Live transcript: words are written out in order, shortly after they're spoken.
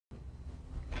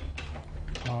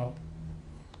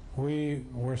we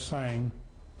were saying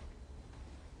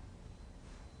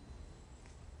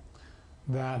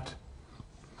that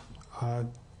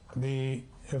in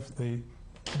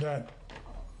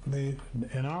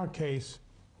our case,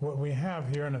 what we have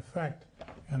here in effect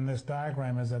in this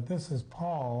diagram is that this is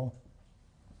Paul,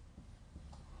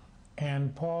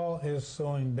 and Paul is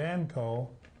suing Danco,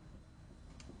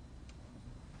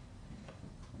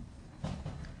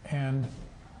 and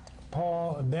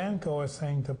Danco is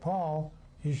saying to Paul,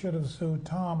 you should have sued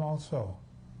Tom also.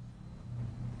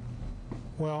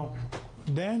 Well,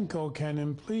 Danco can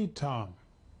implead Tom.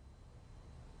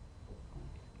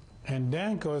 And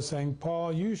Danco is saying,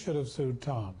 Paul, you should have sued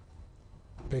Tom,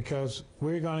 because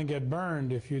we're going to get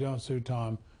burned if you don't sue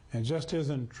Tom. And it just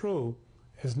isn't true.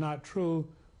 It's not true.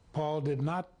 Paul did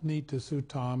not need to sue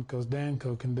Tom because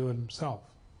Danco can do it himself.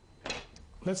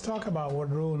 Let's talk about what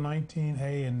Rule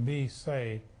 19A and B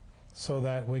say so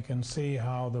that we can see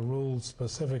how the rule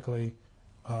specifically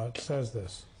says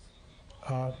this.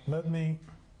 Let me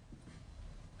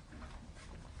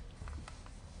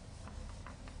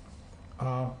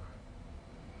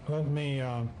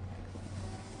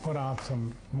put out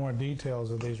some more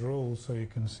details of these rules so you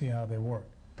can see how they work.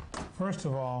 First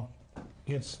of all,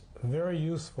 it's very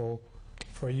useful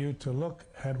for you to look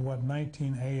at what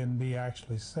 19A and B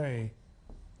actually say,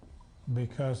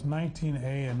 because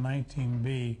 19A and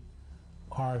 19B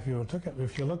are,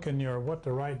 if you look in your What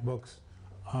to Write books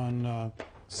on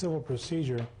civil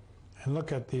procedure and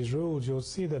look at these rules, you'll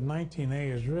see that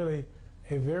 19A is really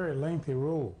a very lengthy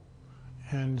rule.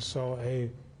 And so a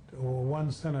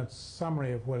one-sentence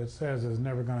summary of what it says is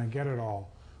never going to get it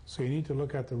all. So you need to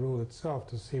look at the rule itself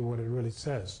to see what it really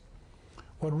says.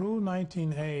 What Rule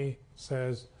 19A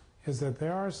says is that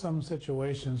there are some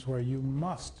situations where you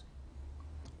must,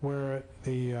 where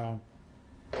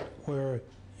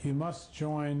you must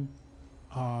join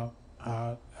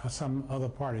some other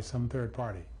party, some third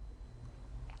party.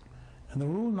 And the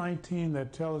Rule 19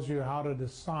 that tells you how to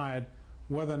decide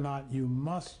whether or not you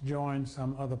must join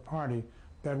some other party,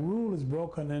 that rule is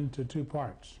broken into two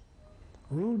parts.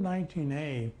 Rule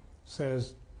 19A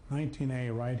says,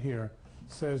 19A right here,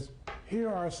 says here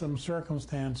are some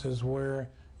circumstances where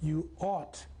you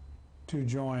ought to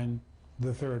join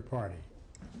the third party.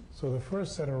 So the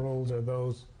first set of rules are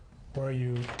those where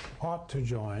you ought to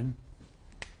join.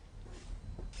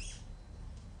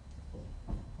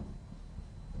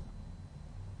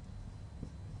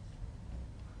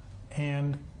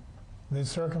 And the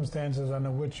circumstances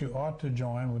under which you ought to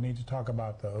join, we need to talk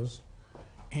about those.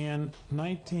 And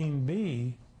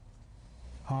 19B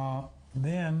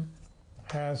then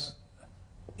has,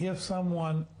 if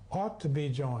someone ought to be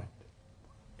joined,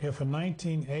 if a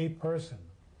 19A person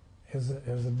is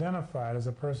identified as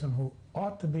a person who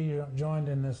ought to be joined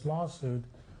in this lawsuit,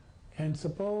 and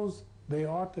suppose they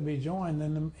ought to be joined,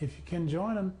 then if you can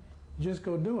join them, just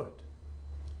go do it.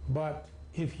 But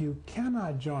if you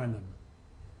cannot join them,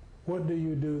 what do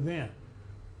you do then?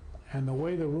 And the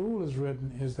way the rule is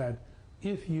written is that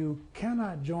if you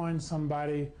cannot join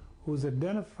somebody who's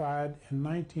identified in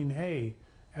 19A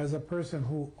as a person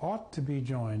who ought to be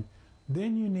joined,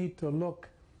 then you need to look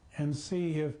and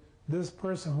see if this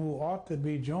person who ought to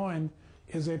be joined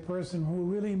is a person who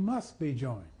really must be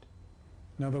joined.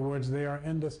 In other words, they are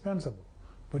indispensable.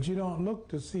 But you don't look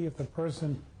to see if the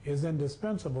person is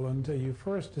indispensable until you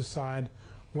first decide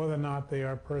whether or not they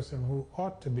are a person who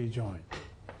ought to be joined.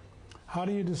 How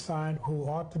do you decide who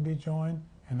ought to be joined,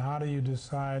 and how do you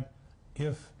decide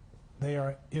if they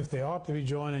ought to be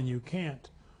joined and you can't?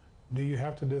 Do you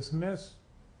have to dismiss,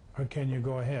 or can you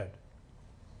go ahead?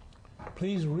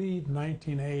 Please read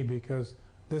 19A, because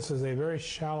this is a very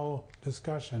shallow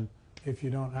discussion if you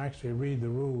don't actually read the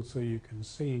rules so you can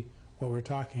see what we're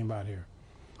talking about here.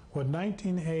 What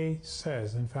 19A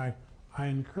says, in fact, I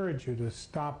encourage you to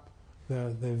stop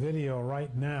the video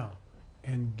right now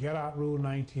and get out Rule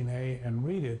 19A and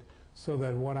read it so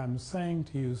that what I'm saying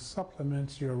to you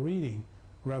supplements your reading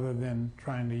rather than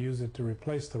trying to use it to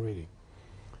replace the reading.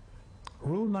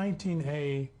 Rule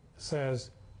 19A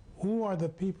says, who are the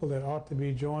people that ought to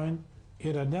be joined?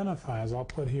 It identifies, I'll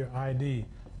put here ID,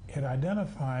 it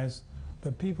identifies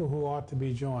the people who ought to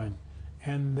be joined.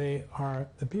 And the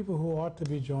people who ought to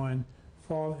be joined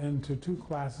fall into two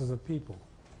classes of people.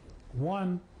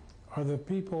 One are the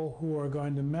people who are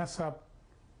going to mess up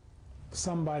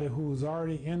somebody who's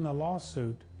already in the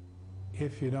lawsuit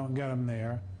if you don't get them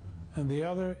there. And the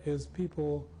other is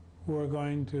people who are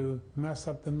going to mess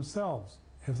up themselves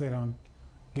if they don't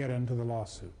get into the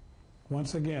lawsuit.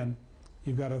 Once again,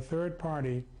 you've got a third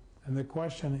party, and the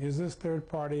question is this third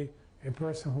party a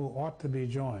person who ought to be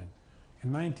joined?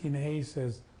 And 19A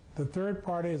says The third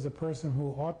party is a person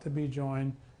who ought to be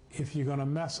joined if you're going to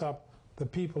mess up the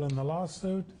people in the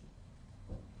lawsuit.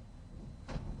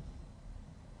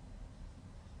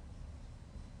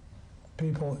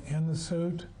 People in the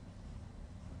suit,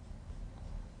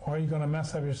 or are you going to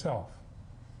mess up yourself?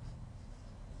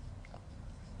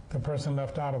 The person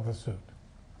left out of the suit.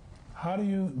 How do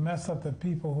you mess up the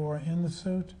people who are in the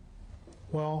suit?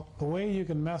 Well, the way you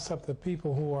can mess up the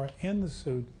people who are in the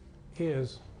suit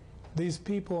is these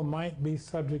people might be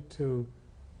subject to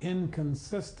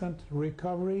inconsistent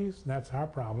recoveries, that's our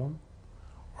problem,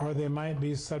 or they might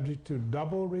be subject to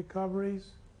double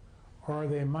recoveries, or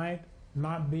they might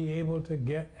not be able to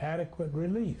get adequate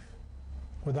relief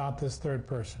without this third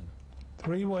person.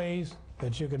 3 ways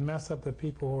that you can mess up the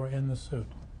people who are in the suit.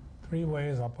 3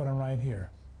 ways, I'll put them right here.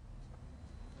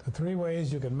 The 3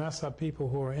 ways you can mess up people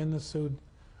who are in the suit.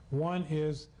 One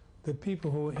is the people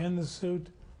who are in the suit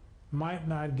might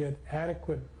not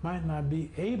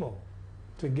be able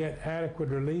to get adequate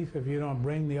relief if you don't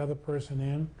bring the other person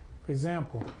in. For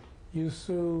example, you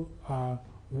sue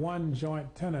one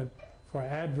joint tenant for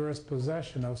adverse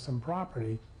possession of some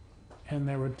property, and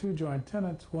there were 2 joint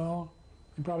tenants. Well,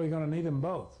 you're probably going to need them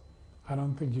both. I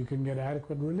don't think you can get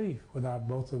adequate relief without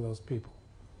both of those people.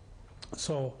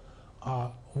 So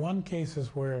one case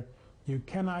is where you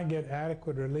cannot get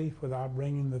adequate relief without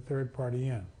bringing the third party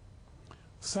in.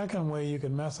 Second way you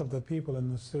can mess up the people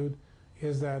in the suit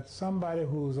is that somebody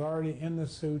who's already in the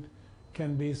suit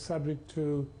can be subject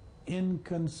to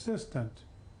inconsistent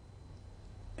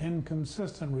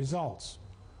results.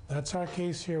 That's our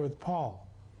case here with Paul,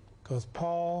 because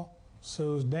Paul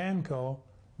sues Danco.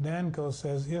 Danco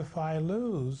says, if I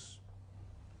lose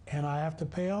and I have to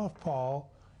pay off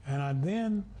Paul, and I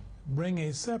then bring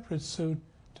a separate suit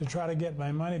to try to get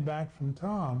my money back from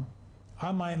Tom,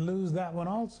 I might lose that one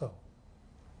also.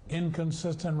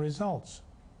 Inconsistent results.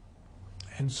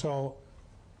 And so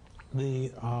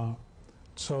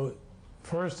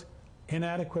first,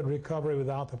 inadequate recovery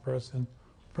without the person.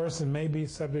 Person may be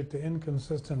subject to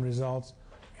inconsistent results,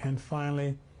 and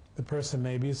finally, the person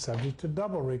may be subject to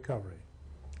double recovery.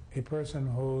 A person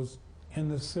who's in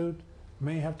the suit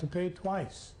may have to pay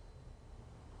twice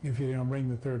if you don't bring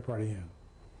the third party in.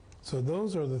 So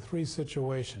those are the 3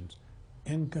 situations: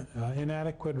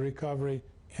 inadequate recovery,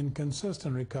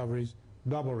 inconsistent recoveries,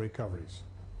 double recoveries.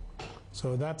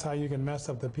 So that's how you can mess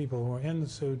up the people who are in the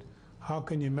suit. How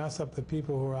can you mess up the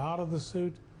people who are out of the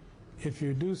suit? If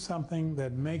you do something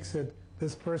that makes it,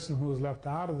 this person who is left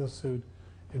out of the suit,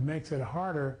 it makes it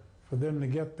harder for them to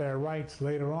get their rights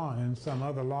later on in some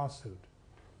other lawsuit.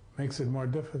 Makes it more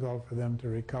difficult for them to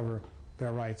recover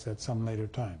their rights at some later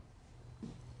time.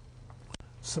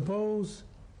 Suppose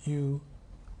you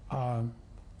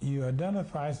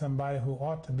identify somebody who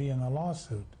ought to be in a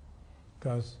lawsuit,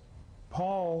 because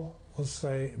Paul will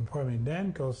say,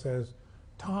 Danco says,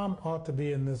 Tom ought to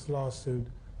be in this lawsuit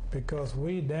because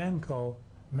we, Danco,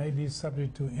 may be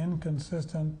subject to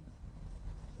inconsistent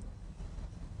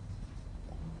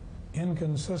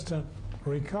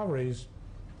recoveries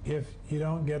if you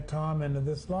don't get Tom into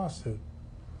this lawsuit.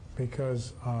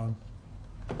 Because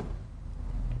if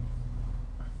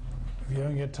you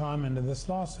don't get Tom into this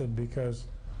lawsuit, because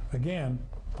again,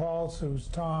 Paul sues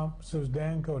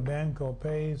Danco, Danco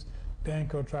pays,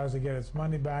 Danco tries to get its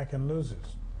money back and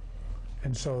loses.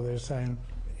 And so they're saying,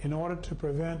 in order to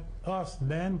prevent us,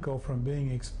 Danco, from being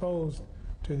exposed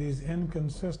to these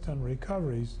inconsistent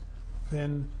recoveries,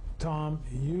 then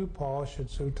you, Paul, should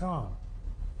sue Tom.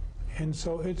 And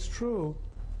so it's true,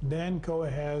 Danco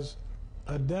has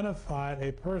identified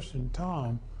a person,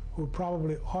 Tom, who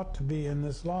probably ought to be in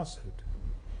this lawsuit.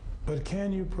 But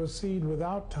can you proceed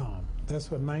without Tom? That's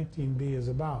what 19B is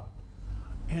about.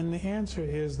 And the answer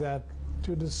is that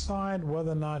to decide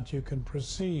whether or not you can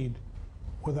proceed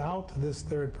without this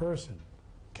third person,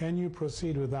 can you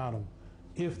proceed without him?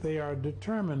 If they are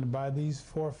determined by these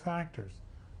 4 factors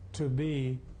to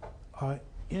be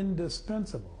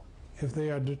indispensable, if they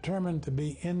are determined to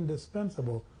be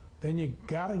indispensable, then you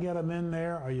got to get them in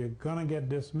there or you're going to get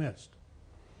dismissed.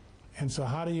 And so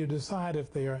how do you decide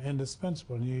if they are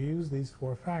indispensable? And you use these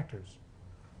 4 factors.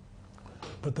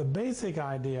 But the basic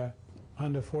idea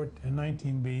under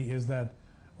 19B is that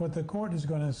what the court is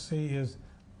going to see is,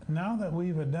 now that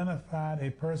we've identified a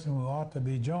person who ought to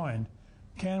be joined,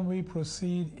 can we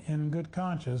proceed in good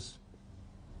conscience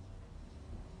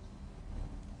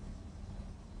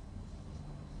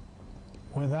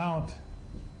without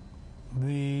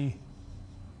the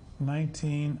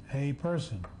 19A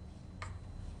person?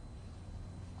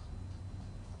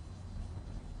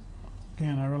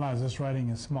 Again, I realize this writing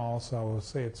is small, so I will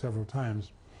say it several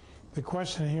times. the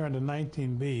question here under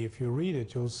 19B, if you read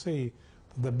it, you'll see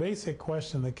the basic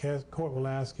question the court will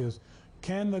ask is,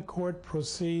 can the court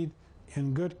proceed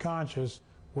in good conscience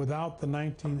without the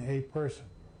 19A person?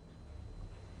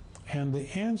 And the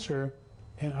answer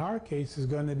in our case is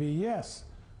going to be yes.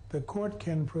 The court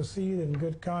can proceed in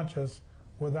good conscience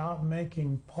without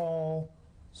making Paul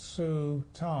sue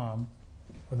Tom,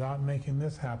 without making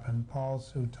this happen, Paul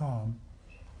sue Tom,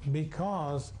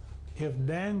 because if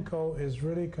Danco is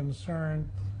really concerned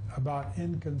about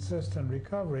inconsistent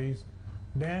recoveries,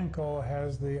 Danco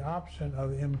has the option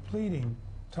of impleading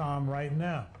Tom right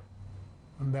now.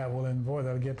 And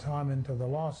that'll get Tom into the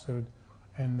lawsuit,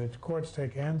 and the courts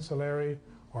take ancillary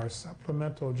or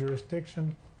supplemental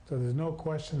jurisdiction, so there's no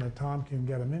question that Tom can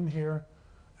get him in here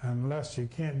unless you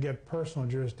can't get personal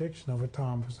jurisdiction over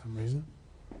Tom for some reason.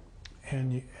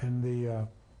 And you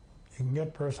can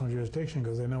get personal jurisdiction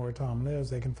because they know where Tom lives,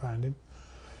 they can find him.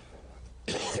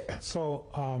 So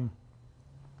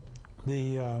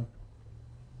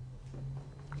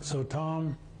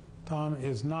Tom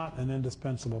is not an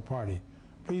indispensable party.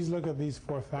 Please look at these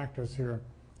 4 factors here.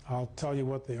 I'll tell you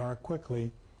what they are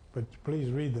quickly, but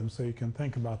please read them so you can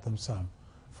think about them some.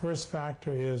 First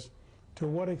factor is, to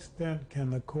what extent can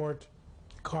the court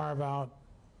carve out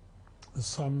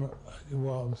some,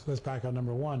 well, let's back up.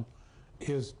 Number 1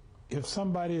 is, if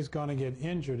somebody is going to get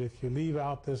injured, if you leave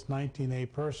out this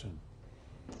 19A person,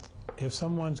 if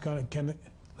someone's going to,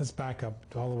 let's back up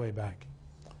all the way back.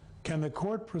 Can the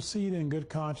court proceed in good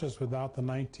conscience without the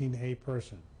 19A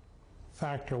person?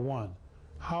 Factor 1.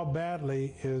 How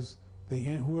badly is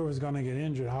whoever's going to get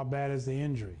injured, how bad is the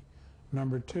injury?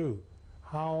 Number 2,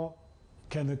 how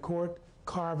can the court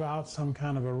carve out some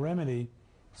kind of a remedy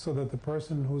so that the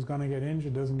person who's going to get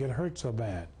injured doesn't get hurt so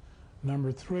bad?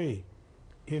 Number 3,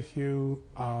 if you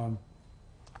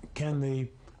can the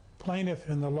plaintiff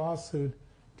in the lawsuit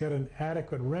get an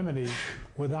adequate remedy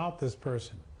without this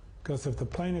person? Because if the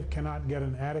plaintiff cannot get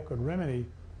an adequate remedy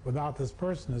without this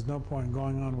person, there's no point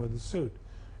going on with the suit.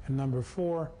 And number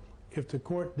 4, if the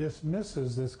court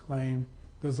dismisses this claim,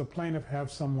 does the plaintiff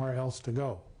have somewhere else to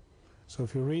go? So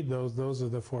if you read those are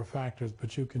the 4 factors.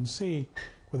 But you can see,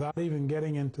 without even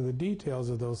getting into the details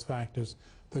of those factors,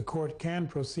 the court can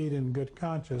proceed in good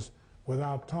conscience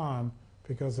without Tom,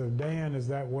 because if Dan is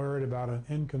that worried about an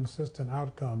inconsistent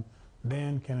outcome,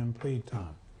 Dan can implead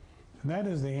Tom. And that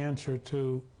is the answer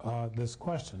to this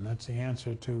question. That's the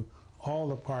answer to all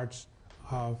the parts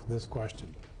of this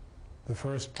question. The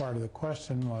first part of the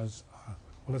question was, well,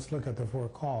 let's look at the 4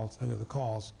 calls. Look at the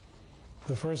calls.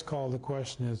 The first call, the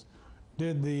question is,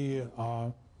 did the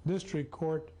district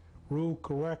court rule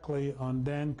correctly on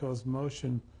Danco's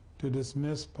motion to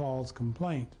dismiss Paul's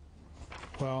complaint?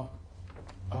 Well,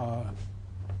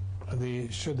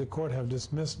 should the court have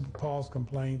dismissed Paul's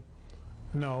complaint?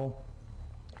 No.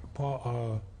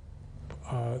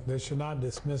 They should not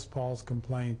dismiss Paul's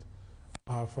complaint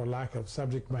for lack of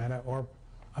subject matter, or,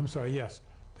 I'm sorry, yes,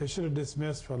 they should have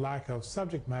dismissed for lack of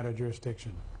subject matter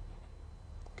jurisdiction.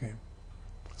 Okay.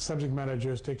 Subject matter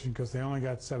jurisdiction, because they only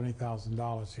got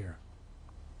 $70,000 here.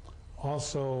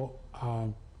 Also,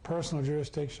 personal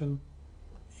jurisdiction.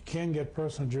 You can get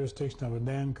personal jurisdiction over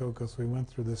Danco because we went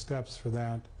through the steps for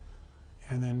that.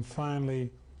 And then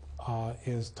finally,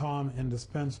 is Tom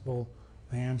indispensable?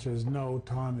 The answer is no,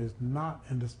 Tom is not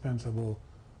indispensable,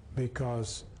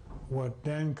 because what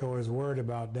Danco is worried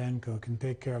about, Danco can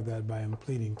take care of that by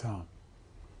impleading Tom.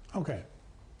 Okay,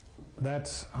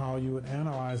 that's how you would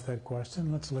analyze that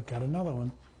question. Let's look at another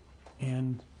one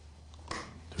and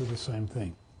do the same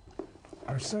thing.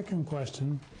 Our second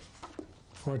question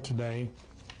for today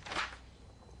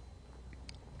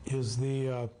is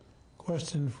the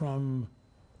question from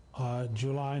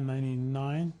July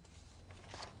 99.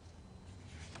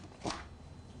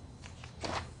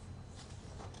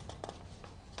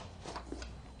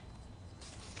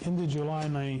 In the July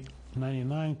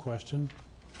 99 question,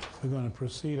 we're going to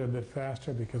proceed a bit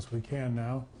faster because we can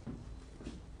now.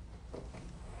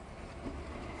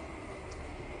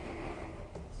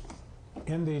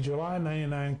 In the July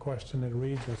 99 question, it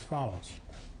reads as follows.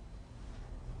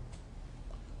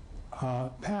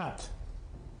 Pat,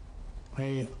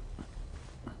 I'm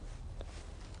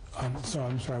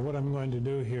sorry, what I'm going to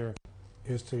do here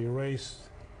is to erase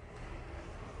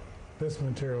this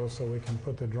material so we can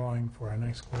put the drawing for our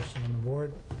next question on the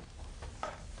board.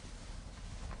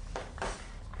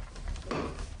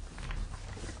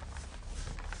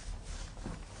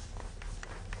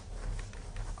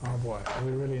 Oh boy,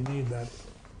 we really need that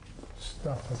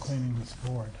stuff for cleaning this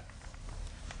board.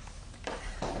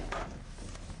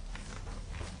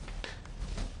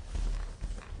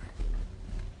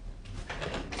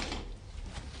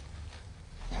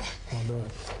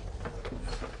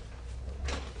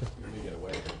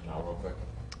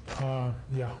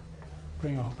 Yeah,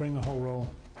 bring the whole roll.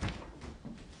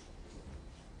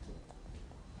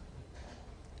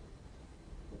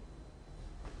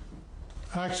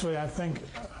 Actually, I think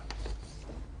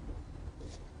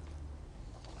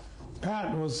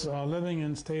Pat was living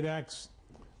in State X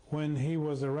when he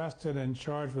was arrested and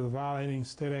charged with violating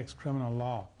State X criminal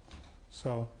law.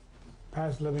 So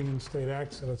Pat's living in State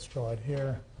X, so let's draw it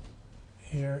here.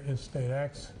 Here is State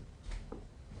X.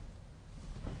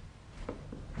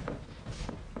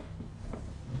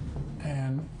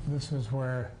 And this is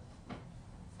where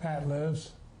Pat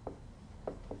lives.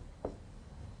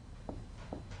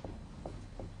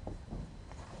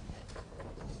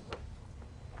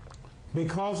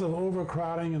 Because of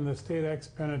overcrowding in the State X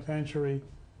penitentiary,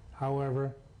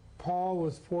 however, Paul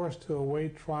was forced to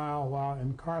await trial while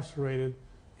incarcerated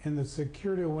in the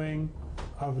security wing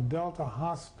of Delta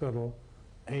Hospital,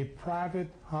 a private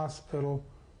hospital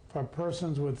for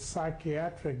persons with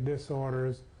psychiatric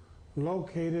disorders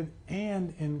located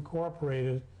and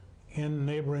incorporated in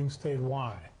neighboring state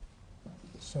Y.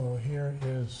 So here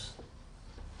is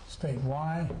state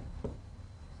Y,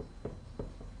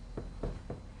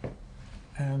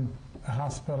 and the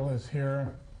hospital is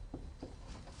here,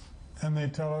 and they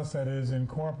tell us that it is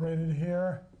incorporated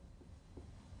here,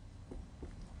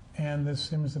 and this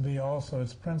seems to be also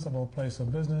its principal place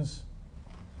of business.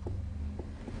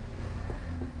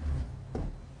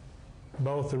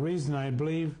 Both the reason I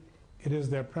believe it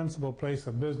is their principal place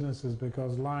of business is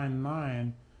because line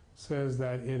 9 says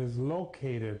that it is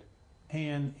located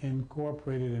and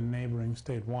incorporated in neighboring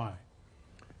state Y.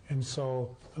 And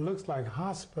so it looks like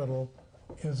hospital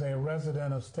is a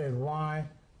resident of state Y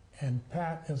and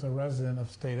Pat is a resident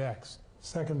of state X.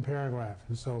 Second paragraph.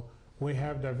 And so we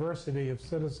have diversity of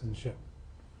citizenship.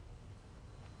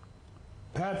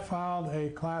 Pat filed a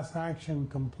class action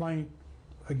complaint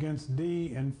against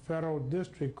D in federal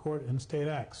district court in state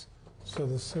X. So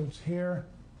the suit's here.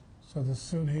 So the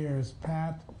suit here is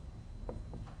Pat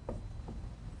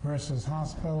versus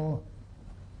hospital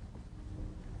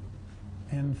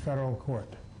in federal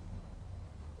court.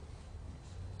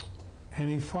 And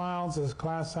he files his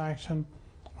class action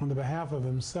on the behalf of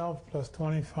himself plus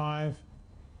 25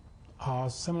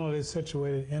 similarly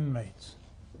situated inmates.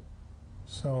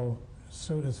 So the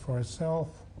suit is for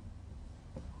himself.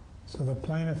 So the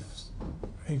plaintiff's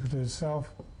equal to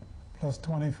himself plus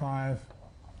 25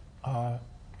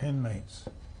 inmates.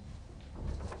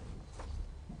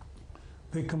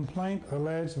 The complaint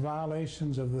alleged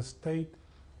violations of the state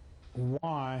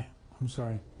Y, I'm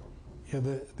sorry, yeah,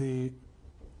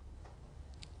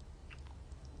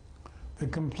 the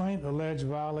complaint alleged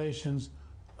violations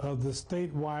of the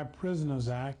Statewide Prisoners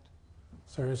Act.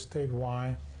 So here's State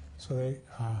Y. So they,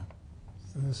 so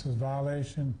this is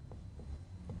violation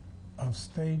of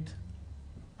State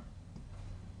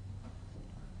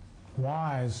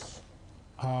Y's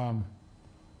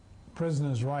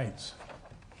prisoners' rights.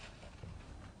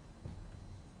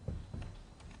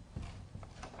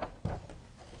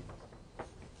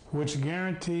 Which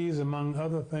guarantees, among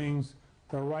other things,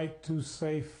 the right to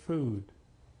safe food.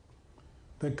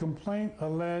 The complaint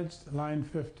alleged, line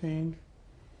 15,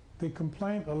 the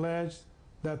complaint alleged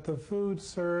that the food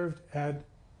served at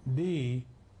D,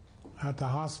 at the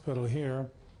hospital here,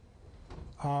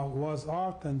 was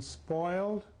often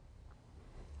spoiled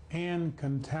and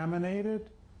contaminated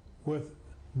with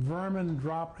vermin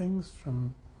droppings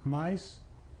from mice,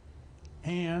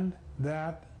 and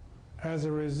that as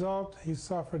a result he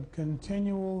suffered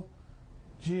continual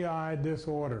GI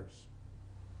disorders.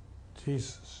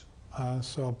 Jesus.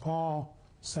 So Paul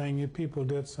saying you people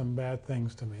did some bad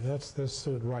things to me. That's this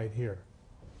suit right here.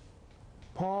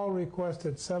 Paul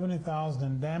requested $70,000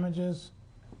 in damages,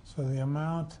 so the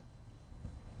amount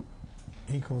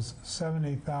equals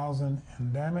 $70,000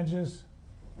 in damages,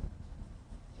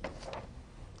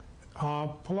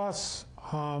 plus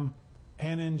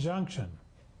an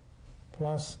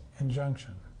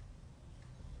injunction,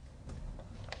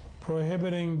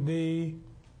 prohibiting D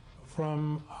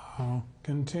from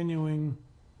continuing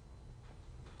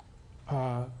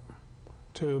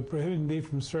prohibiting D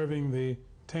from serving the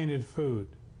tainted food,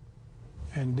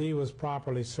 and D was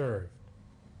properly served.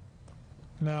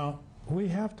 Now, we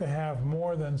have to have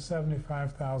more than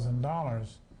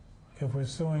 $75,000 if we're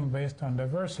suing based on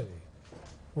diversity,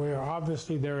 where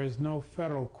obviously there is no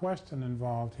federal question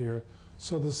involved here,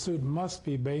 so the suit must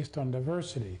be based on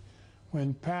diversity.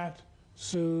 When Pat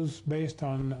sues based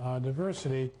on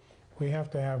diversity, we have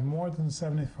to have more than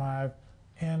 75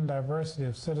 and diversity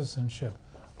of citizenship.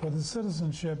 But the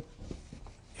citizenship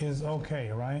is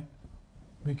okay, right?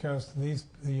 Because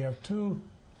you have two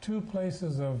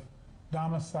places of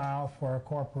domicile for a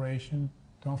corporation,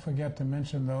 Don't forget to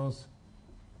mention those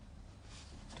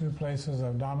two places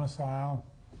of domicile,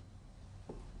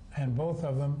 and both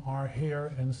of them are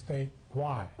here in state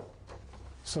Y.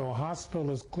 So a hospital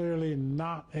is clearly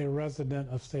not a resident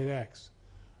of state X,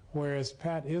 whereas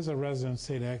Pat is a resident of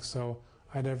state X, so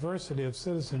a diversity of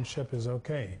citizenship is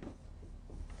okay.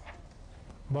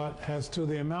 But as to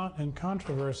the amount in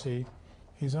controversy,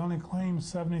 he's only claimed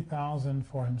 $70,000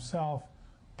 for himself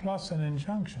plus an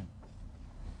injunction.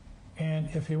 And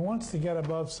if he wants to get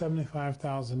above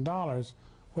 $75,000,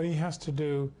 what he has to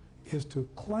do is to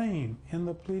claim in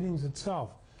the pleadings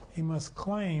itself. He must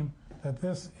claim that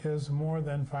this is more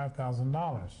than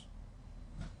 $5,000.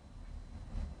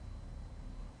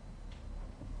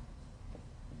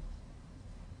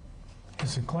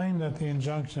 It's a claim that the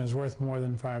injunction is worth more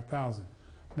than $5,000.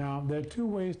 Now, there are two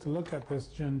ways to look at this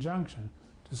injunction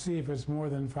to see if it's more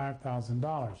than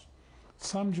 $5,000.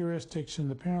 Some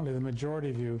jurisdictions, apparently the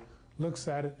majority view, looks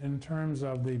at it in terms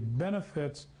of the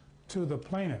benefits to the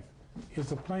plaintiff. Is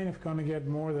the plaintiff going to get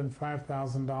more than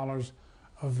 $5,000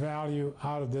 of value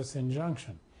out of this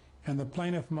injunction? And the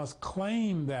plaintiff must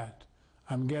claim that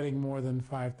I'm getting more than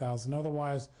 $5,000.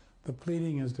 Otherwise, the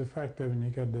pleading is defective and you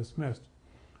get dismissed.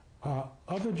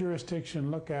 Other jurisdictions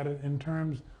look at it in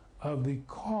terms of the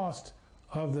cost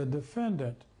of the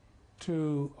defendant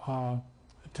to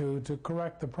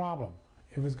correct the problem.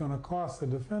 If it's going to cost the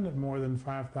defendant more than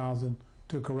 $5,000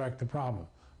 to correct the problem.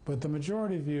 But the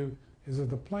majority view is that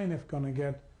the plaintiff going to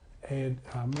get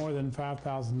more than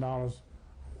 $5,000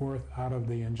 worth out of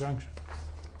the injunction.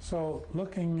 So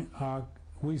looking,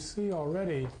 we see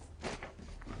already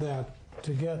that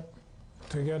to get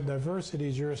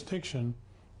diversity jurisdiction,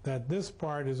 that this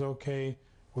part is okay.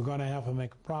 We're going to have to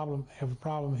make have a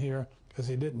problem here because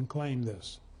he didn't claim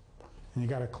this, and you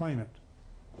got to claim it.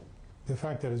 The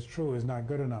fact that it's true is not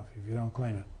good enough if you don't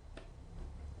claim it.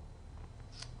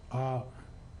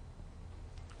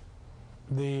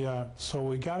 So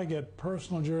we got to get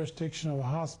personal jurisdiction of a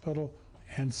hospital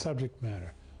and subject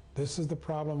matter. This is the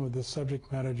problem with the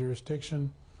subject matter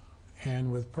jurisdiction,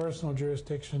 and with personal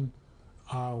jurisdiction,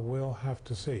 we'll have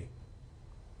to see.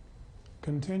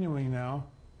 Continuing now,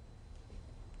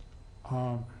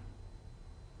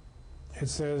 it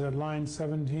says at line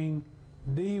 17,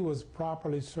 D was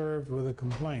properly served with a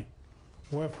complaint.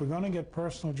 Well, if we're going to get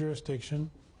personal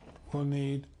jurisdiction, we'll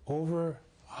need over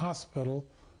hospital.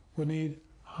 We need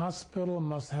hospital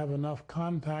must have enough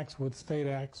contacts with state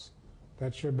X.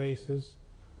 That's your basis.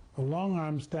 A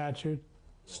long-arm statute,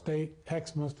 state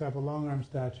X must have a long-arm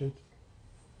statute.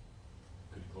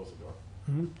 Could you close the door?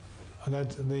 Mm-hmm.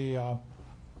 That's the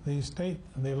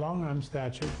long-arm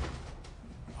statute.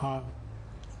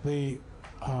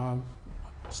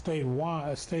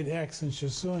 State X, since you're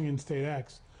suing in state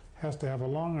X, has to have a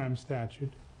long-arm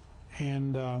statute,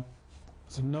 and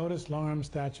it's a notice, long-arm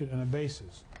statute, and a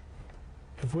basis.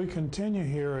 If we continue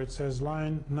here, it says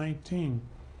line 19,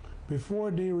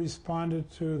 before D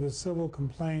responded to the civil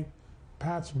complaint,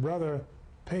 Pat's brother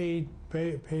paid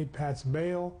Pat's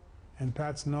bail, and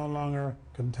Pat's no longer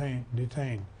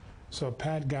detained. So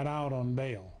Pat got out on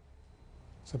bail.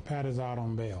 So Pat is out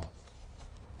on bail.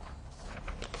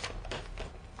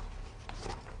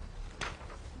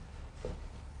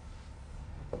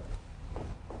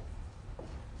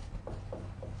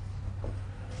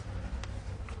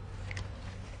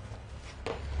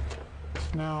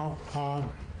 Now,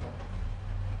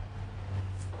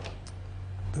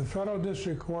 the Federal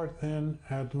District Court then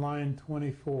at line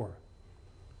 24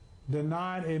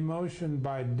 denied a motion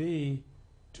by D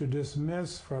to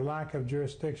dismiss for lack of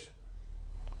jurisdiction.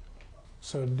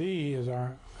 So D is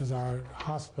our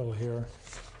hospital here.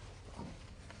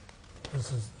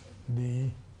 This is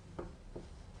D.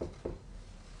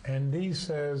 And D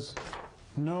says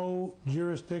no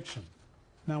jurisdiction.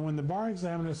 Now when the bar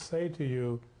examiners say to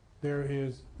you there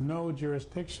is no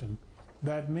jurisdiction,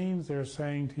 that means they're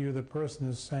saying to you the person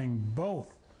is saying both.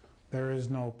 There is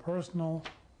no personal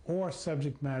or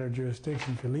subject matter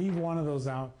jurisdiction. If you leave one of those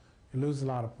out, you lose a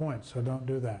lot of points, so don't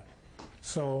do that.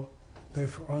 So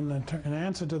in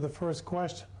answer to the first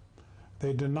question,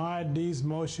 they denied D's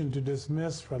motion to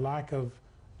dismiss for lack of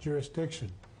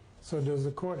jurisdiction. So does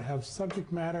the court have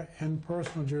subject matter and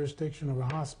personal jurisdiction of a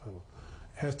hospital?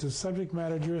 As to subject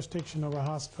matter jurisdiction of a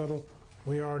hospital,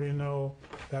 we already know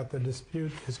that the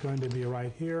dispute is going to be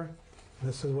right here.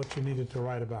 This is what you needed to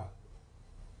write about.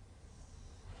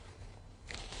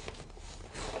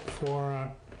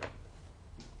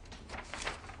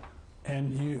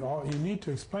 And you need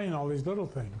to explain all these little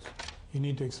things. You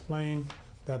need to explain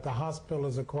that the hospital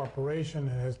is a corporation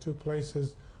and has two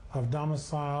places of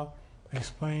domicile.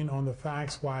 Explain on the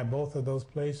facts why both of those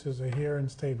places are here in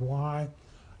state Y.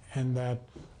 and that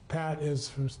Pat is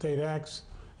from state X,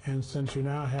 and since you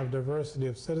now have diversity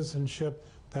of citizenship,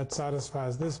 that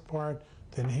satisfies this part,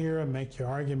 then here, make your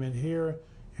argument here,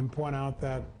 and point out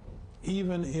that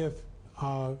even if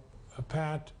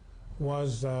Pat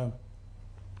was,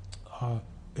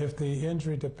 if the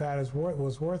injury to Pat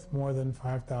was worth more than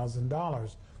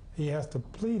 $5,000, he has to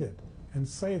plead it and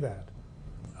say that.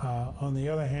 On the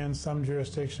other hand, some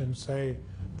jurisdictions say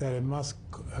that it must,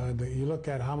 that you look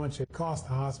at how much it costs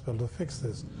the hospital to fix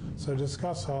this. So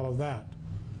discuss all of that.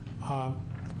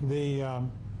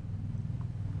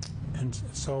 And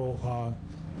so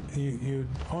you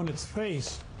on its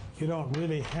face, you don't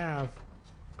really have,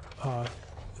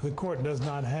 the court does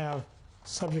not have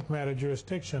subject matter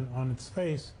jurisdiction on its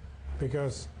face,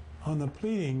 because on the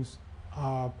pleadings,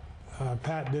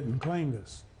 Pat didn't claim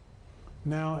this.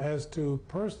 Now, as to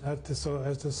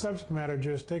subject matter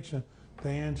jurisdiction, the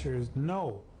answer is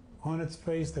no. On its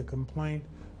face, the complaint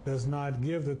does not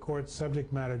give the court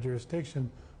subject matter jurisdiction,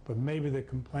 but maybe the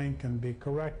complaint can be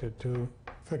corrected to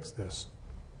fix this.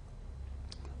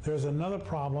 There's another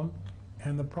problem,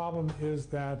 and the problem is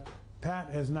that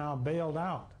Pat is now bailed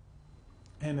out.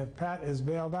 And if Pat is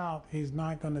bailed out, he's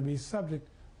not going to be subject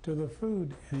to the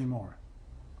food anymore.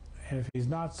 And if he's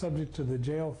not subject to the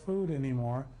jail food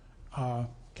anymore,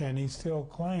 can he still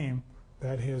claim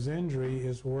that his injury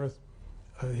is worth,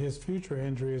 his future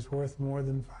injury is worth more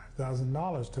than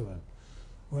 $5,000 to him?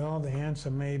 Well, the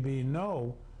answer may be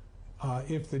no.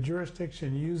 If the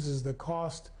jurisdiction uses the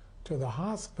cost to the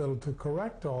hospital to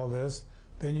correct all this,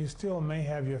 then you still may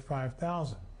have your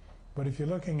 $5,000. But if you're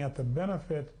looking at the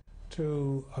benefit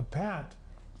to a Pat,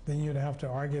 then you'd have to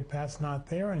argue Pat's not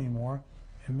there anymore,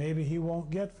 and maybe he won't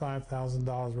get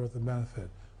 $5,000 worth of benefit.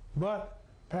 But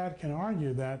Pat can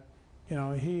argue that, you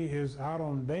know, he is out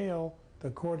on bail.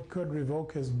 The court could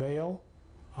revoke his bail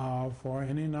for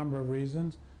any number of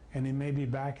reasons, and he may be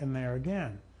back in there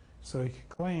again. So he can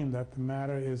claim that the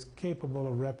matter is capable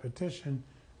of repetition,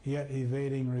 yet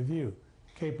evading review.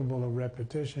 Capable of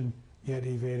repetition, yet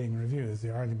evading review is the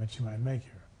argument you might make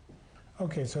here.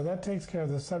 Okay, so that takes care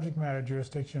of the subject matter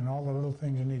jurisdiction and all the little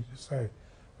things you need to say.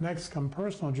 Next come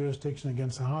personal jurisdiction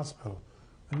against the hospital.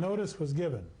 The notice was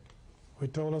given. We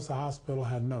told us the hospital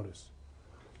had notice.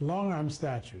 Long-arm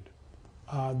statute.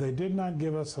 They did not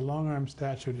give us a long-arm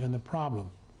statute in the problem.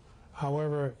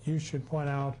 However, you should point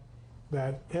out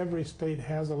that every state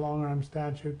has a long-arm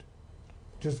statute.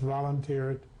 Just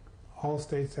volunteer it. All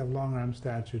states have long-arm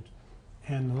statutes.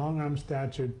 And the long-arm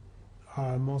statute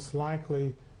most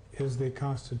likely is the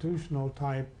constitutional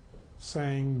type,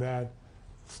 saying that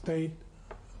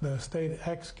the state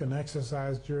X can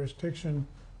exercise jurisdiction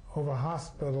over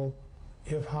hospital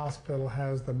if hospital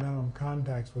has the minimum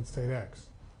contacts with state X.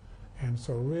 And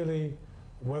so really,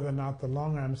 whether or not the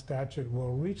long-arm statute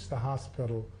will reach the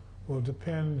hospital will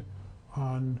depend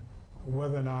on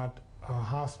whether or not a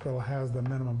hospital has the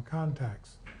minimum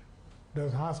contacts.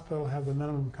 Does hospital have the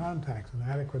minimum contacts, an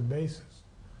adequate basis?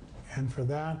 And for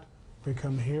that, we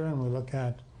come here and we look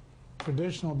at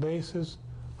traditional basis.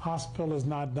 Hospital is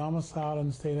not domiciled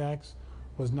in state X,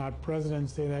 was not present in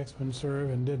state X when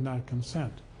served, and did not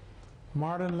consent.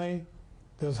 Modernly,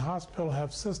 does hospital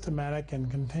have systematic and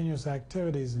continuous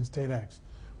activities in state X?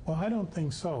 Well, I don't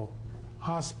think so.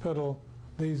 Hospital,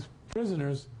 these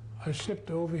prisoners are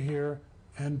shipped over here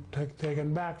and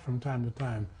taken back from time to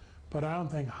time. But I don't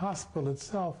think hospital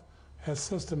itself has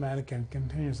systematic and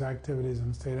continuous activities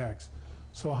in state X.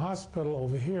 So hospital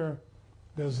over here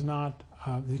does not,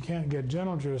 you can't get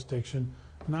general jurisdiction.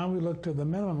 Now we look to the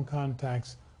minimum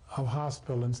contacts of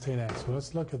hospital in state X. So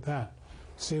let's look at that.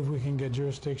 See if we can get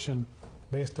jurisdiction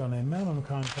based on a minimum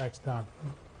contacts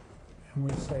doctrine. And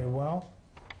we say, well,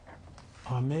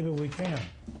 maybe we can.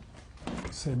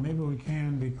 Say maybe we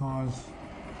can because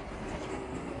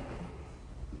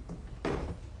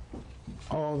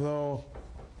although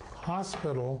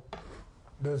hospital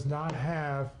does not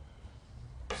have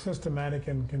systematic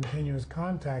and continuous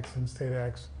contacts in state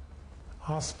X,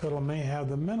 hospital may have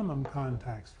the minimum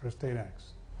contacts for state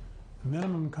X. The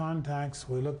minimum contacts,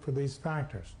 we look for these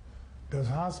factors. Does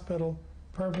hospital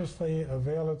purposely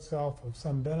avail itself of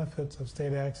some benefits of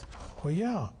state X? Well,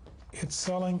 yeah, it's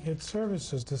selling its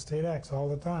services to state X all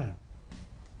the time.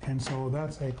 And so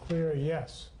that's a clear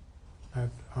yes.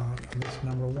 That's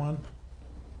number one.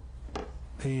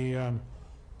 The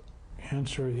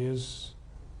answer is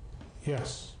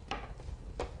yes.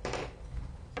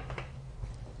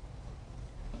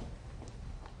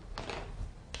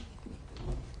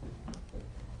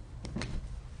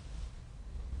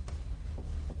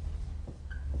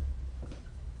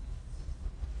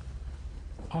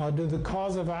 Did the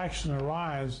cause of action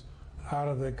arise out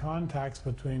of the contacts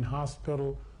between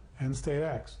hospital and state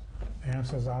X? The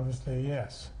answer is obviously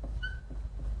yes.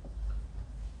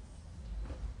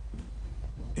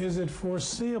 Is it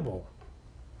foreseeable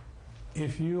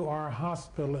if you are a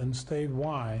hospital in state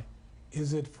Y,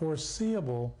 is it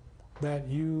foreseeable that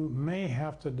you may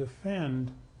have to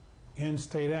defend in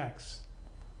state X?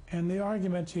 And the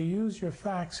argument, you use your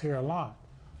facts here a lot.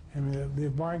 I mean, the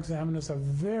bar examiners are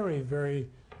very, very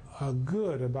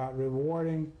good about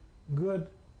rewarding good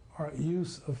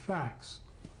use of facts.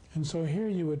 And so here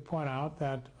you would point out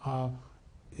that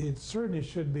it certainly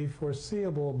should be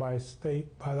foreseeable by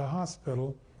the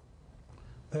hospital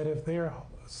that if they're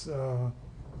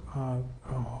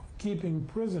keeping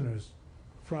prisoners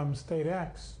from state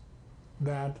X,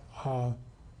 that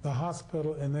the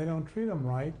hospital, and they don't treat them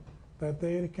right, that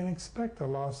they can expect a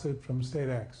lawsuit from state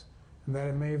X, and that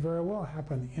it may very well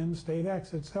happen in state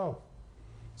X itself.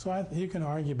 So you can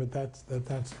argue, but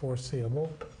that's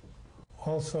foreseeable.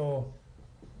 Also,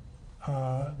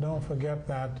 don't forget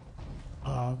that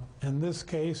in this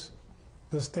case,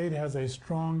 the state has a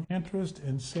strong interest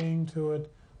in seeing to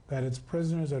it that its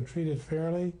prisoners are treated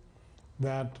fairly,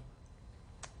 that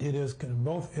it is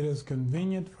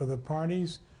convenient for the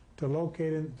parties to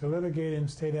litigate in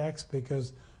state X,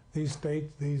 because these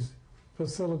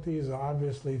facilities are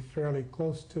obviously fairly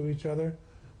close to each other.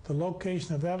 The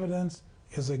location of evidence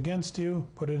is against you.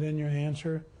 Put it in your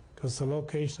answer, because the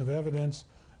location of evidence,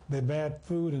 the bad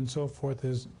food and so forth,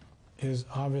 is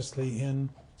obviously in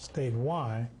state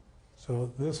Y.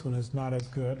 So this one is not as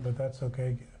good, but that's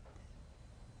okay.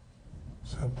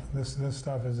 So this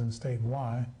stuff is in state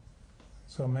Y.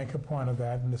 So make a point of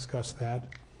that and discuss that.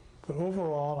 But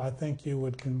overall, I think you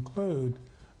would conclude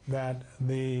that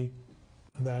the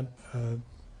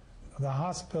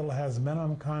hospital has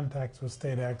minimum contacts with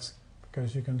state X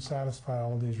because you can satisfy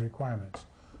all these requirements.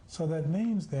 So that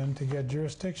means then, to get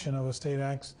jurisdiction over state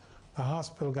X, the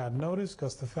hospital got notice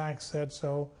because the facts said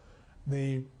so.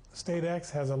 The state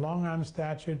X has a long-arm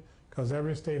statute because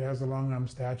every state has a long-arm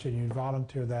statute. You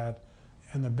volunteer that.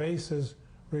 And the basis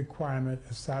requirement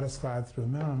is satisfied through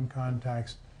minimum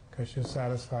contacts because you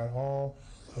satisfy all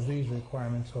of these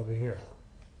requirements over here.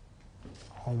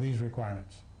 All these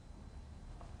requirements.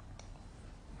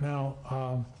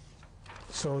 Now,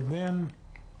 so then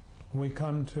we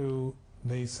come to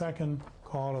the second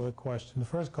call of the question. The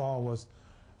first call was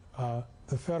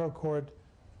the federal court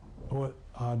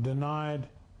denied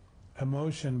a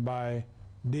motion by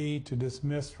D to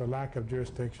dismiss for lack of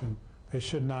jurisdiction. They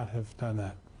should not have done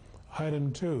that.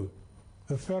 Item 2,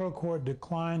 the federal court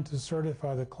declined to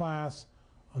certify the class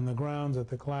on the grounds that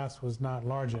the class was not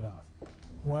large enough.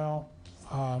 Well,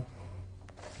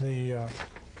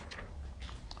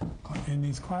 in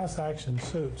these class action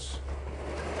suits,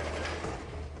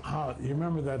 you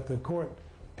remember that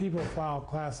people file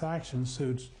class action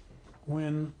suits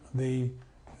when the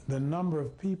number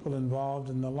of people involved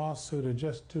in the lawsuit are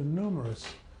just too numerous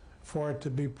for it to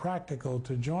be practical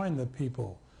to join the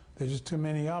people. There's just too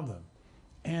many of them.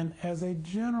 And as a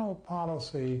general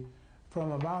policy,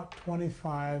 from about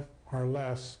 25 or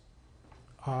less,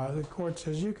 the court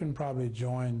says you can probably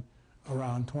join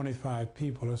around 25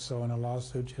 people or so in a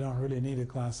lawsuit. You don't really need a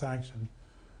class action.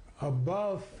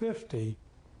 Above 50,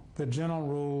 the general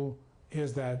rule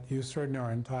is that you certainly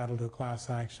are entitled to class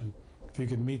action if you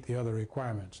can meet the other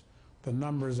requirements. The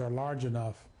numbers are large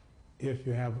enough if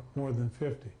you have more than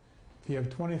 50. If you have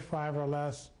 25 or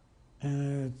less,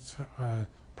 it's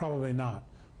probably not.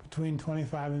 Between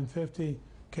 25 and 50,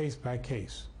 case by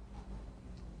case.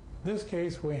 This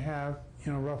case we have,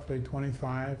 roughly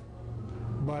 25,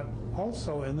 but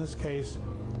also in this case,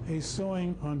 he's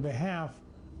suing on behalf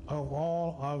of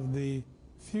all of the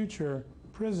future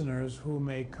prisoners who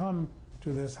may come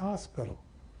to this hospital.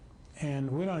 And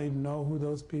we don't even know who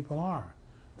those people are.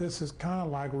 This is kind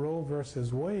of like Roe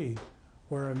versus Wade,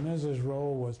 where Mrs.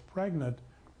 Roe was pregnant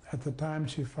at the time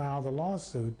she filed the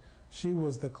lawsuit. She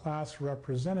was the class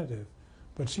representative,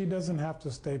 but she doesn't have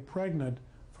to stay pregnant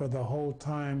for the whole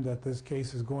time that this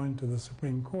case is going to the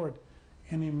Supreme Court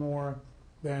any more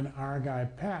than our guy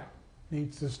Pat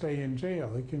needs to stay in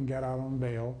jail. He can get out on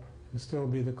bail and still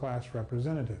be the class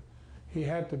representative. He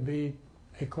had to be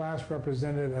a class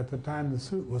representative at the time the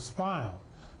suit was filed,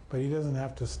 but he doesn't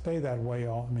have to stay that way.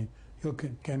 He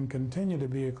can continue to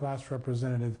be a class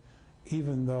representative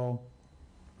even though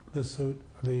the suit,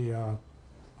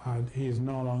 she's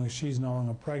no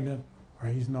longer pregnant, or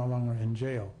he's no longer in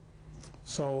jail.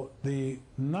 So the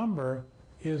number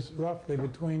is roughly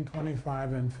between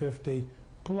 25 and 50,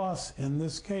 plus in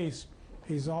this case,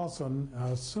 he's also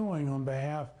suing on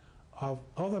behalf of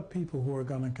other people who are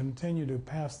going to continue to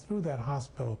pass through that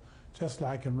hospital, just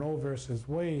like in Roe versus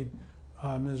Wade,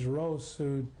 Ms. Roe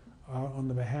sued on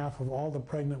the behalf of all the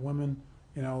pregnant women,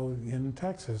 in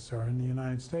Texas or in the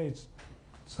United States.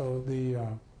 So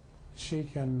she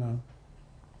can,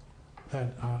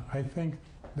 I think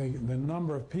the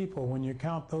number of people, when you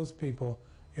count those people,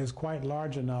 is quite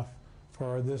large enough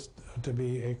for this to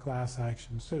be a class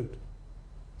action suit.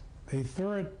 The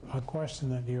third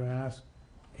question that you asked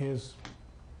is,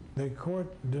 the court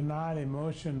denied a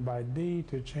motion by D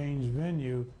to change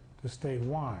venue to state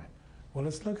why. Well,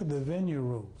 let's look at the venue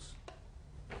rules.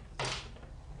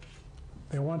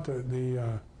 They want to,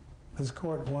 this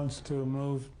court wants to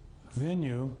move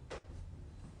venue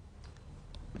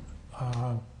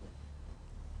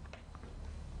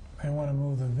they want to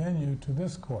move the venue to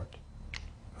this court.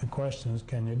 The question is,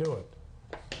 can you do it?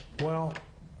 Well,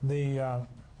 trying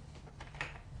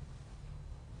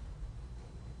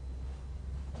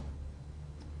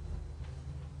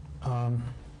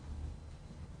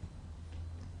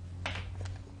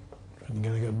to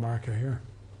get a good marker here.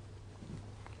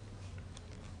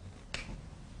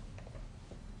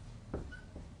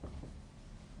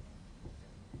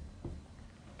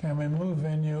 Can we move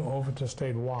venue over to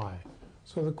state Y?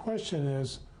 So the question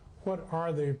is, what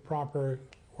are the proper,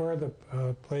 where are the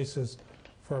places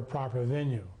for a proper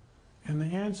venue? And the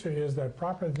answer is that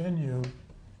proper venue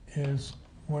is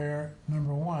where,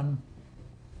 number one,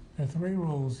 there are 3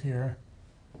 rules here.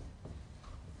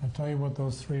 I'll tell you what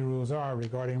those 3 rules are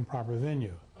regarding proper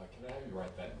venue. Can I have you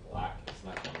write that in black? It's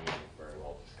not coming in very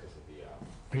well just because of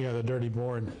the... Yeah, the dirty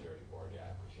board. The dirty board, yeah,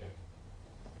 I appreciate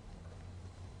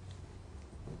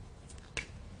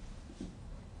it.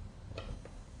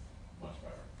 Much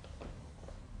better.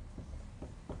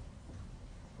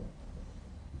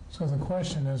 So the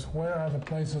question is, where are the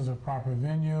places of proper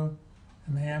venue?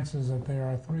 And the answer is that there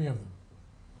are 3 of them.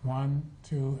 1,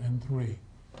 2, and 3.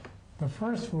 The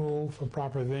first rule for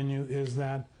proper venue is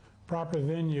that proper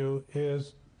venue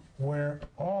is where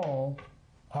all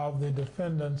of the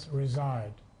defendants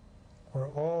reside. Where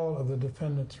all of the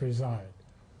defendants reside.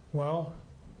 Well,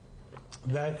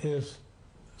 that is,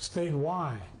 state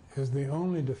Y is the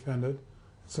only defendant,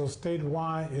 so state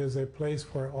Y is a place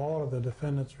where all of the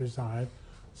defendants reside.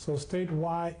 So state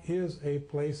Y is a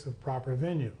place of proper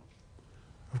venue.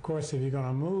 Of course, if you're going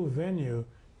to move venue,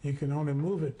 you can only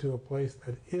move it to a place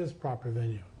that is proper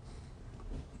venue.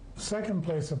 Second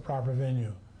place of proper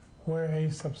venue, where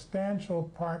a substantial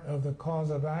part of the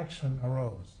cause of action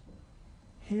arose.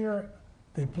 Here,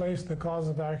 they place the cause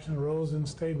of action arose in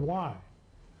state Y.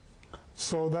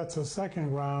 So that's a second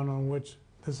ground on which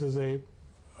this is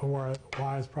where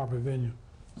Y is proper venue.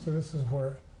 So this is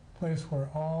where place where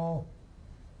all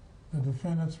the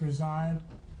defendants reside.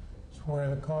 It's where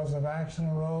the cause of action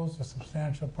arose, a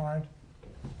substantial part.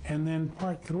 And then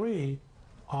part 3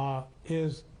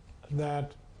 is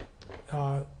that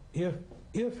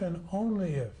if and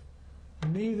only if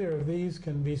neither of these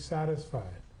can be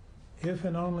satisfied, if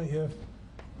and only if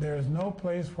there is no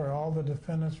place where all the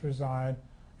defendants reside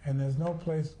and there's no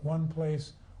place, one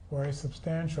place where a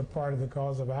substantial part of the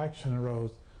cause of action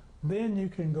arose, then you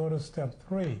can go to step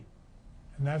 3,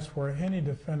 and that's where any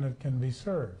defendant can be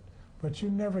served. But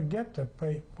you never get to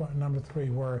point number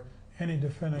 3, where any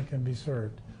defendant can be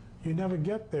served. You never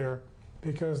get there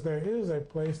because there is a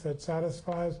place that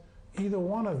satisfies either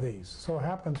one of these. So it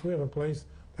happens we have a place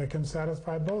that can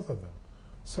satisfy both of them.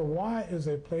 So Y is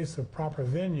a place of proper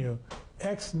venue.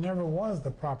 X never was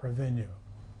the proper venue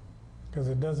because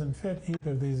it doesn't fit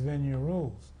either of these venue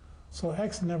rules. So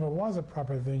X never was a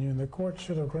proper venue, and the court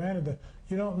should have granted that.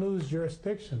 You don't lose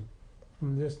jurisdiction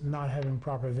from just not having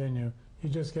proper venue. You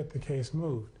just get the case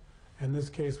moved. And this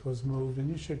case was moved, and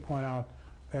you should point out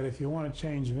that if you want to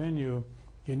change venue,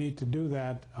 you need to do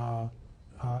that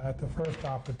at the first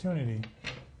opportunity.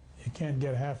 You can't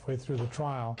get halfway through the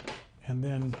trial and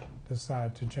then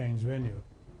decide to change venue.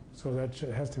 So that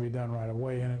has to be done right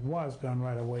away, and it was done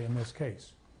right away in this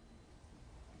case.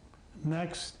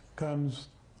 Next comes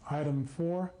item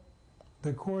 4.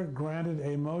 The court granted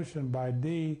a motion by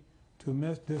D to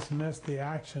dismiss the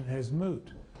action as moot.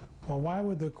 Well, why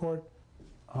would the court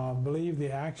believe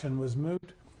the action was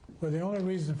moot? Well, the only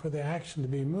reason for the action to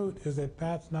be moot is that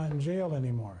Pat's not in jail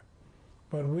anymore.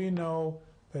 But we know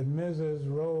that Mrs.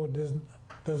 Rowe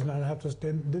didn't have to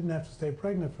stay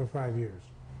pregnant for 5 years.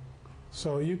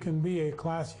 So you can be a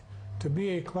class, to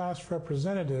be a class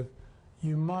representative,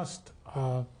 you must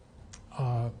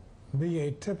be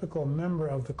a typical member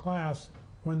of the class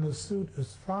when the suit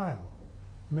is filed.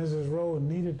 Mrs. Rowe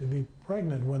needed to be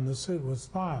pregnant when the suit was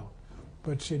filed,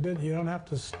 but she didn't. You don't have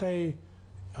to stay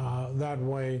that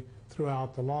way through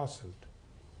throughout the lawsuit.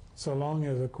 So long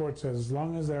as the court says, as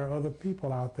long as there are other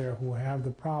people out there who have the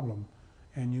problem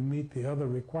and you meet the other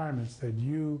requirements that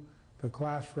you, the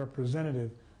class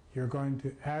representative, you're going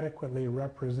to adequately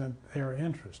represent their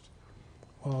interest.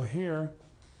 Well, here,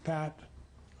 Pat,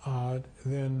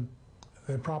 then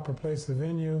the proper place of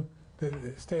venue,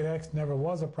 the State X never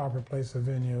was a proper place of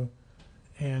venue,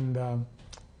 and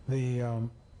the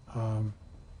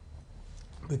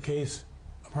case,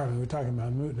 pardon me, we're talking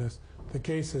about mootness, the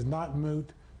case is not moot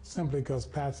simply because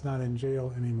Pat's not in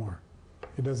jail anymore.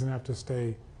 He doesn't have to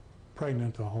stay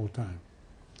pregnant the whole time.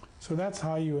 So that's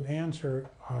how you would answer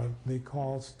the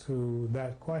calls to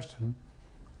that question.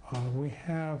 We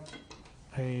have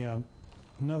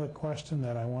another question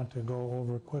that I want to go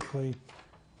over quickly.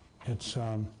 It's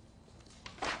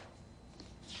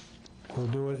we'll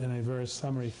do it in a very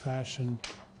summary fashion,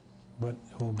 but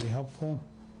it will be helpful.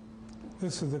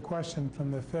 This is the question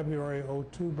from the February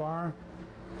 '02 bar.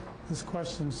 This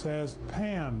question says,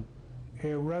 Pam,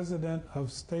 a resident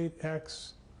of State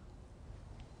X,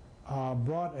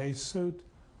 brought a suit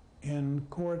in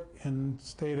court in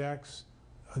State X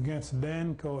against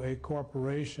Danco, a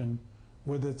corporation,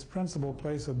 with its principal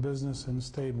place of business in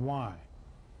State Y.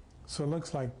 So it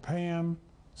looks like Pam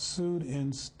sued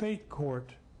in state court,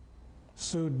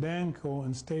 sued Danco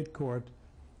in state court,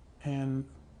 and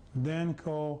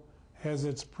Danco has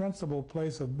its principal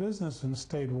place of business in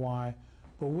State Y,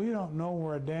 but we don't know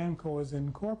where Danco is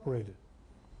incorporated.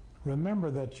 Remember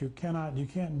that you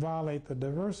can't violate the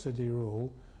diversity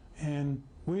rule, and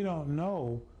we don't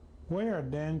know where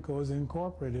Danco is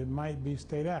incorporated. It might be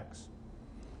State X.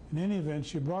 In any event,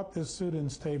 she brought this suit in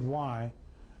State Y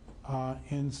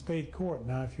in state court.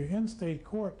 Now, if you're in state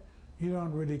court, you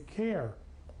don't really care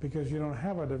because you don't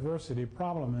have a diversity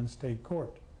problem in state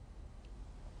court.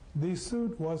 The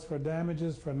suit was for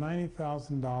damages for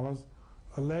 $90,000,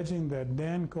 alleging that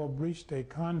Danco breached a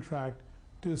contract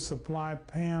to supply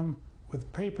Pam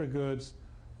with paper goods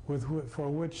for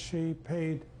which she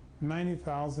paid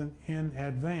 $90,000 in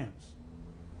advance.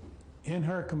 In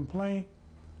her complaint,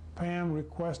 Pam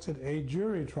requested a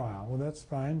jury trial. Well, that's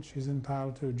fine. She's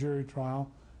entitled to a jury trial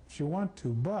if she wants to.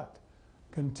 But,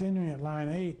 continuing at line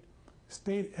 8,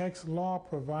 State X law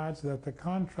provides that the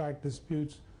contract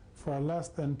disputes for less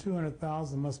than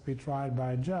 $200,000 must be tried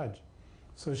by a judge.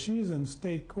 So she's in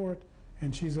state court,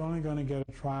 and she's only going to get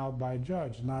a trial by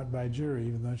judge, not by jury,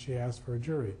 even though she asked for a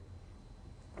jury.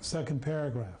 Second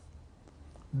paragraph.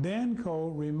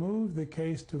 Danco removed the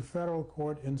case to federal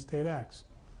court in State X.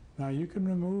 Now, you can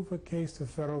remove a case to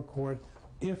federal court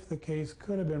if the case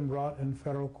could have been brought in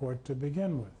federal court to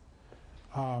begin with.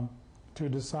 To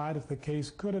decide if the case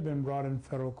could have been brought in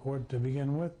federal court to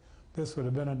begin with, this would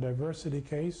have been a diversity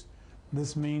case.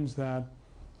 This means that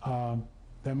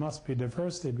there must be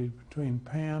diversity between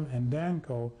Pam and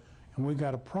Danco, and we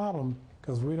got a problem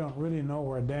because we don't really know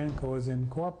where Danco is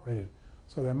incorporated.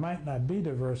 So there might not be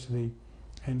diversity,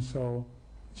 and so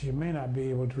she may not be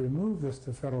able to remove this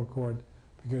to federal court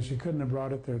because she couldn't have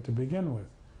brought it there to begin with.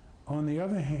 On the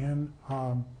other hand,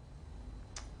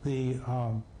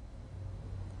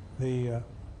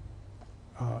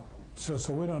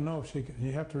 so we don't know if she can.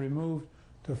 You have to remove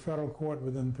to federal court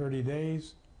within 30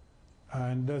 days.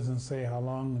 And it doesn't say how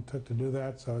long it took to do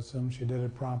that, so I assume she did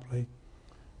it promptly.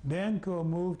 Danco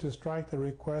moved to strike the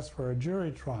request for a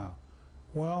jury trial.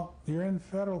 Well, you're in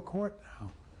federal court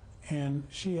now, and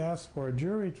she asked for a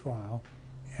jury trial,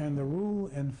 and the rule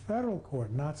in federal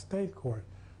court, not state court,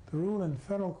 the rule in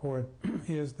federal court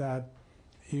is that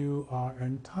you are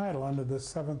entitled, under the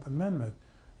 7th Amendment,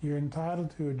 you're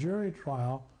entitled to a jury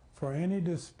trial for any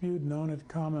dispute known at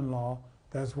common law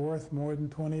that's worth more than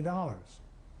 $20.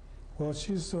 Well,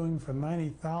 she's suing for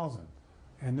 $90,000,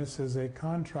 and this is a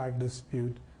contract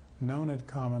dispute known at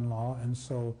common law, and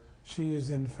so she is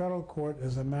in federal court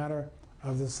as a matter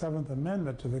of the 7th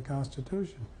Amendment to the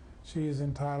Constitution. She is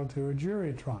entitled to a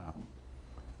jury trial.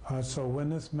 So when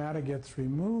this matter gets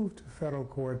removed to federal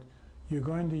court, you're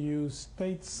going to use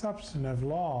state substantive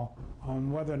law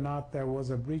on whether or not there was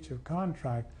a breach of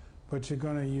contract, but you're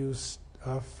going to use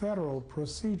federal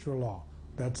procedural law.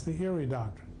 That's the Erie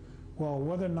Doctrine. Well,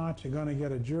 whether or not you're going to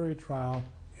get a jury trial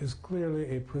is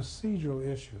clearly a procedural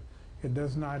issue. It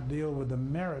does not deal with the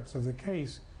merits of the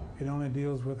case. It only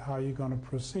deals with how you're going to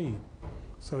proceed.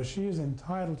 So she is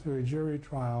entitled to a jury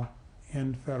trial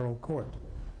in federal court.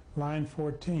 Line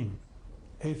 14.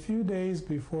 A few days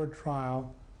before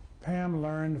trial, Pam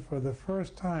learned for the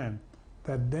first time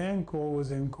that Danco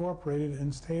was incorporated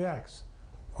in State X.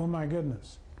 Oh my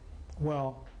goodness.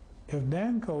 Well, if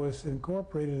Danco is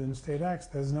incorporated in State X,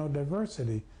 there's no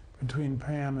diversity between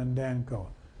Pam and Danco.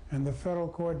 and the federal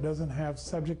court doesn't have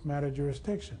subject matter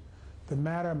jurisdiction. The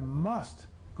matter must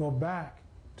go back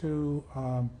to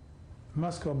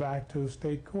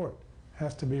state court.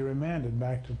 Has to be remanded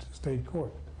back to state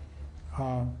court.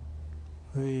 I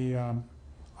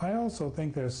also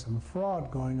think there's some fraud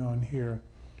going on here,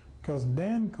 because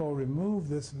Danco removed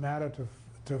this matter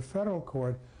to federal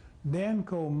court.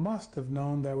 Danco must have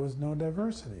known there was no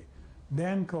diversity.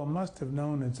 Danco must have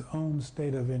known its own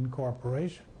state of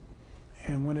incorporation.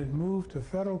 And when it moved to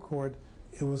federal court,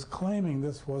 it was claiming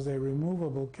this was a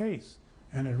removable case,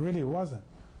 and it really wasn't.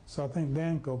 So I think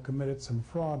Danco committed some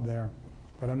fraud there,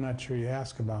 but I'm not sure you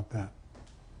ask about that.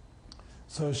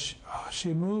 So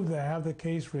she moved to have the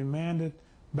case remanded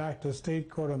back to state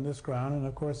court on this ground, and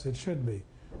of course it should be.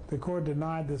 The court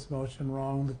denied this motion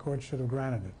wrong. The court should have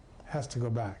granted it. Has to go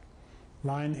back.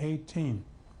 Line 18.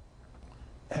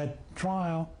 At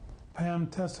trial, Pam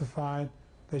testified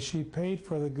that she paid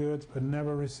for the goods but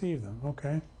never received them.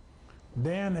 Okay.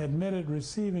 Dan admitted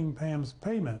receiving Pam's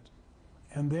payment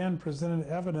and then presented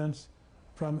evidence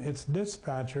from its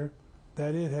dispatcher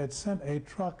that it had sent a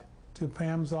truck to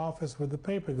Pam's office with the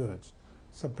paper goods.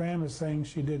 So Pam is saying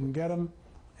she didn't get them,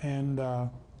 and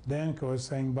Danco is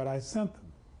saying, but I sent them.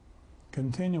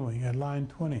 Continuing at line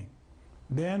 20.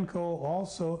 Danco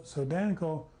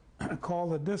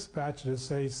called the dispatcher to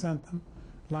say he sent them.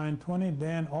 Line 20,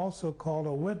 Dan also called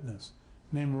a witness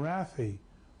named Rafi,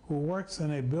 who works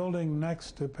in a building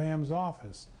next to Pam's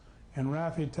office. And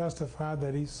Rafi testified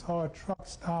that he saw a truck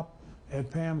stop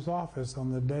at Pam's office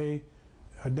on the day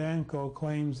Danco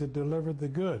claims it delivered the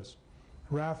goods.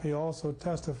 Rafi also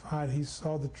testified he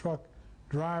saw the truck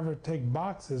driver take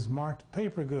boxes marked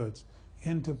paper goods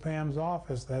into Pam's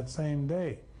office that same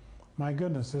day. My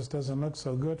goodness, this doesn't look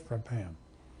so good for Pam.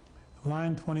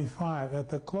 Line 25, at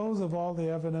the close of all the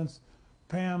evidence,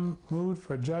 Pam moved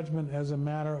for judgment as a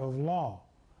matter of law,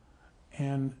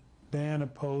 and Dan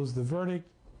opposed the verdict.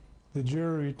 The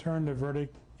jury returned a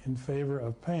verdict in favor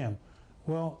of Pam.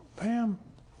 Well, Pam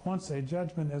wants a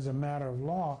judgment as a matter of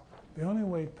law. The only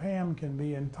way Pam can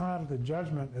be entitled to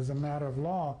judgment as a matter of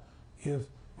law is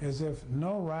if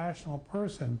no rational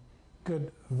person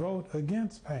could vote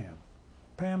against Pam.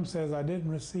 Pam says, I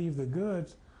didn't receive the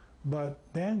goods, but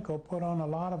Danco put on a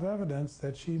lot of evidence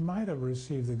that she might have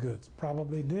received the goods,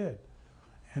 probably did.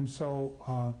 And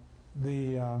so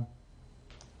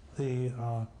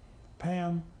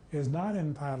Pam is not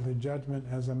entitled to judgment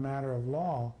as a matter of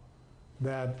law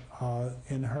that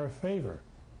in her favor,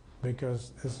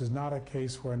 because this is not a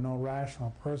case where no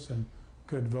rational person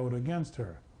could vote against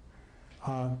her.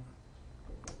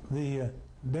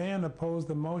 Dan opposed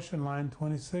the motion, line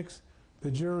 26.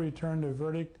 The jury returned a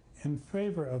verdict in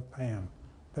favor of Pam.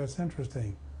 That's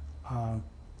interesting. I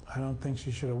don't think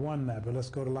she should have won that, but let's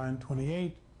go to line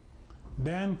 28.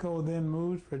 Danco then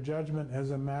moved for judgment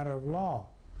as a matter of law,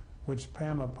 which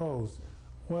Pam opposed.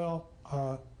 Well,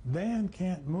 Dan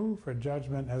can't move for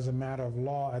judgment as a matter of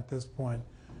law at this point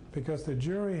because the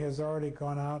jury has already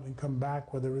gone out and come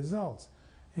back with the results.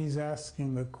 He's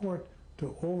asking the court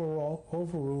to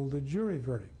overrule the jury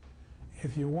verdict.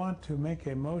 If you want to make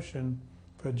a motion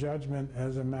for judgment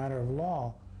as a matter of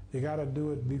law, you got to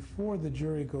do it before the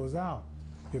jury goes out.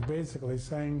 You're basically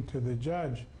saying to the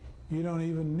judge, you don't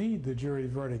even need the jury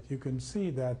verdict. You can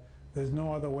see that there's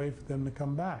no other way for them to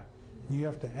come back. You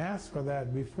have to ask for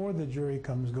that before the jury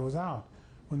goes out.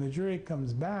 When the jury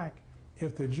comes back,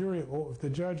 if the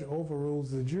judge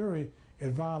overrules the jury,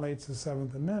 it violates the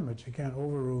Seventh Amendment. You can't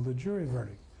overrule the jury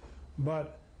verdict.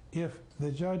 But if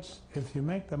you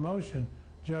make the motion,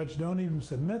 judge, don't even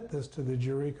submit this to the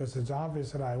jury because it's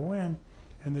obvious that I win,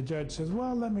 and the judge says,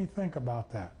 well, let me think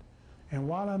about that. And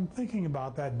while I'm thinking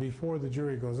about that before the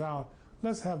jury goes out,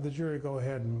 let's have the jury go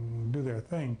ahead and do their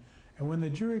thing. And when the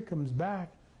jury comes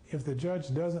back, if the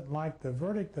judge doesn't like the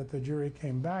verdict that the jury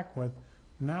came back with,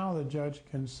 now the judge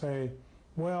can say,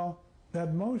 well,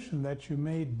 that motion that you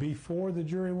made before the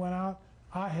jury went out,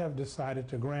 I have decided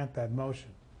to grant that motion.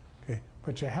 Okay,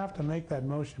 but you have to make that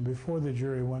motion before the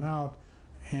jury went out,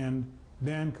 and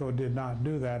Danco did not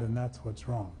do that, and that's what's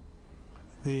wrong.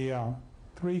 The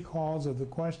three calls of the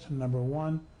question. Number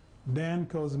one,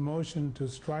 Danco's motion to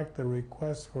strike the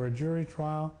request for a jury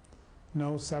trial.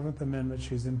 No, Seventh Amendment,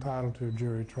 she's entitled to a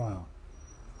jury trial.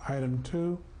 Item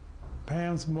two,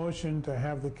 Pam's motion to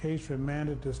have the case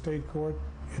remanded to state court.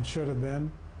 It should have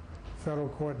been. Federal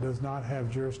court does not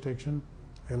have jurisdiction.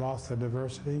 They lost their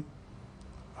diversity.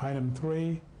 Item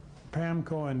three,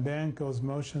 Pamco and Danco's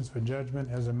motions for judgment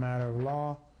as a matter of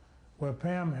law. Where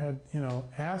Pam had,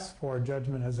 asked for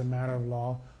judgment as a matter of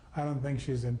law, I don't think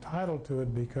she's entitled to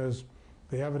it because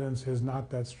the evidence is not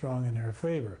that strong in her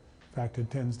favor. In fact,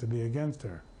 it tends to be against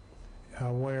her.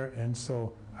 and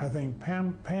so I think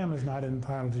Pam is not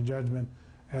entitled to judgment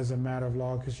as a matter of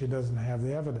law because she doesn't have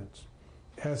the evidence.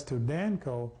 As to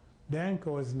Danco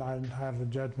is not entitled to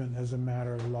judgment as a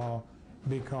matter of law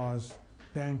because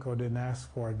Danco didn't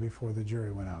ask for it before the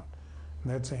jury went out.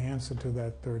 And that's the answer to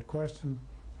that third question.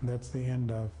 And that's the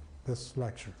end of this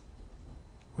lecture.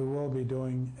 We will be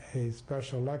doing a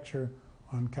special lecture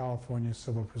on California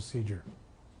civil procedure.